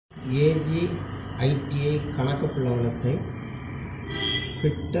AG ITI கணக்கு புலவலசை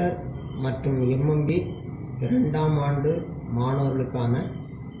fitter மற்றும் MMP 2ஆம் ஆண்டு மாணவர்களுக்கான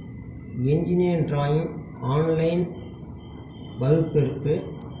என்ஜினியரிங் டிராயிங் ஆன்லைன் வகுப்பிற்கு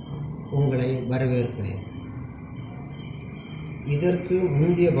உங்களை வரவேற்கிறேன். இதற்கு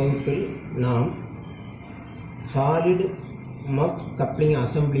முந்தைய வகுப்பில் நாம் சாலிட் மக் கப்ளிங்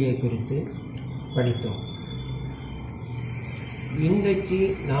அசம்பிளியை குறித்து படித்தோம். இன்றைக்கு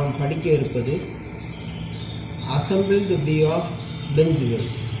நாம் படிக்க இருப்பது assembled P of bench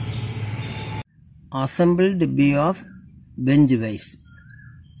wise. Assembled P of bench wise.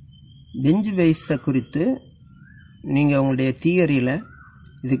 Bench வைஸை குறித்து நீங்கள் உங்களுடைய தியரியில்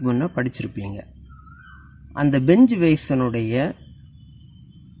இதுக்கு முன்னே படிச்சிருப்பீங்க. அந்த பெஞ்ச் வைஸனுடைய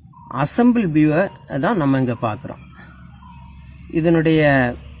அசம்பிள் வியூவை தான் நம்ம இங்கே பார்க்குறோம். இதனுடைய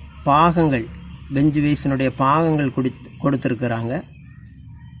பாகங்கள், பெஞ்ச் வைஸனுடைய பாகங்கள் கொடுத்துருக்குறாங்க.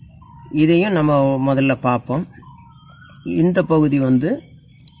 இதையும் நம்ம முதல்ல பார்ப்போம். இந்த பகுதி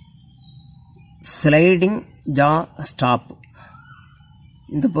ஸ்லைடிங் ஜா ஸ்டாப்,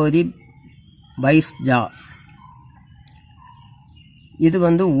 இந்த பகுதி வைஸ் ஜா, இது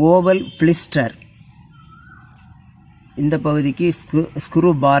ஓவல் ஃபிளிஸ்டர், இந்த பகுதிக்கு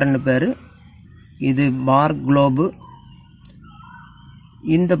ஸ்க்ரூ பார்னு பேர், இது பார் குளோபு,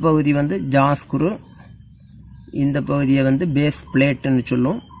 இந்த பகுதி ஜா ஸ்க்ரூ, இந்த பகுதியை பேஸ் பிளேட்டுன்னு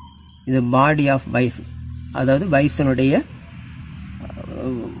சொல்லும். இது பாடி ஆஃப் வைஸ், அதாவது வைஸனுடைய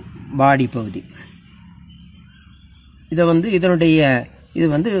பாடி பகுதி. இதை இதனுடைய இது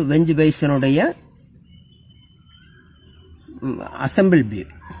பெஞ்ச் வைஸனுடைய அசம்பிள் வியூ.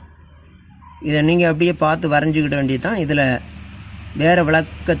 இதை நீங்கள் அப்படியே பார்த்து வரைஞ்சிக்கிட வேண்டியதுதான். இதில் வேறு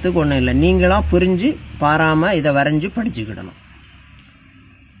விளக்கத்துக்கு ஒன்றும் இல்லை, நீங்களாம் புரிஞ்சு பாராமல் இதை வரைஞ்சி படிச்சுக்கிடணும்.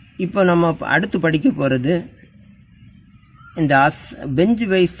 இப்போ நம்ம அடுத்து படிக்க போகிறது இந்த பெஞ்ச்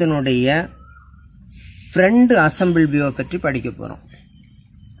வைஸனுடைய ஃப்ரண்ட் அசம்பிள் வியூவை பற்றி படிக்க போகிறோம்.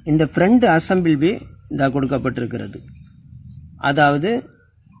 இந்த ஃப்ரண்ட் அசம்பிள் வியூ இந்த கொடுக்கப்பட்டிருக்கிறது. அதாவது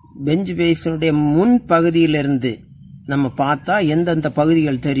பெஞ்ச் வைஸனுடைய முன் பகுதியிலிருந்து நம்ம பார்த்தா எந்தெந்த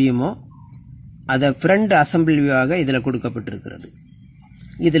பகுதிகள் தெரியுமோ அதை ஃப்ரண்ட் அசம்பிள் வியூவாக இதில் கொடுக்கப்பட்டிருக்கிறது.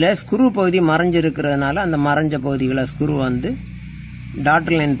 இதில் ஸ்க்ரூ பகுதி மறைஞ்சிருக்கிறதுனால அந்த மறைஞ்ச பகுதிகளை ஸ்க்ரூ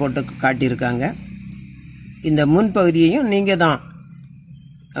டாட்டர் லைன் போட்டு காட்டியிருக்காங்க. இந்த முன்பகுதியையும் நீங்கள் தான்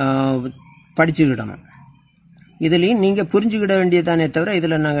படிச்சுக்கிடணும். இதுலேயும் நீங்கள் புரிஞ்சுக்கிட வேண்டியதானே தவிர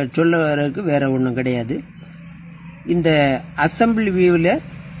இதில் நாங்கள் சொல்லுறதுக்கு வேறு ஒன்றும் கிடையாது. இந்த அசம்பிள் வியூவில்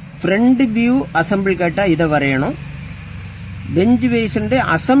ஃப்ரண்ட் வியூ அசம்பிள் கேட்டால் இதை வரையணும், பெஞ்ச் வைஸுடைய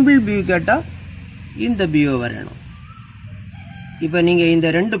அசம்பிள் வியூ கேட்டால் இந்த வியூவை வரையணும். இப்போ நீங்கள் இந்த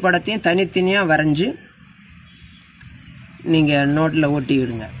ரெண்டு படத்தையும் தனித்தனியாக வரைஞ்சி நீங்கள் நோட்டில்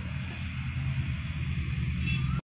ஒட்டிக்கிடுங்க.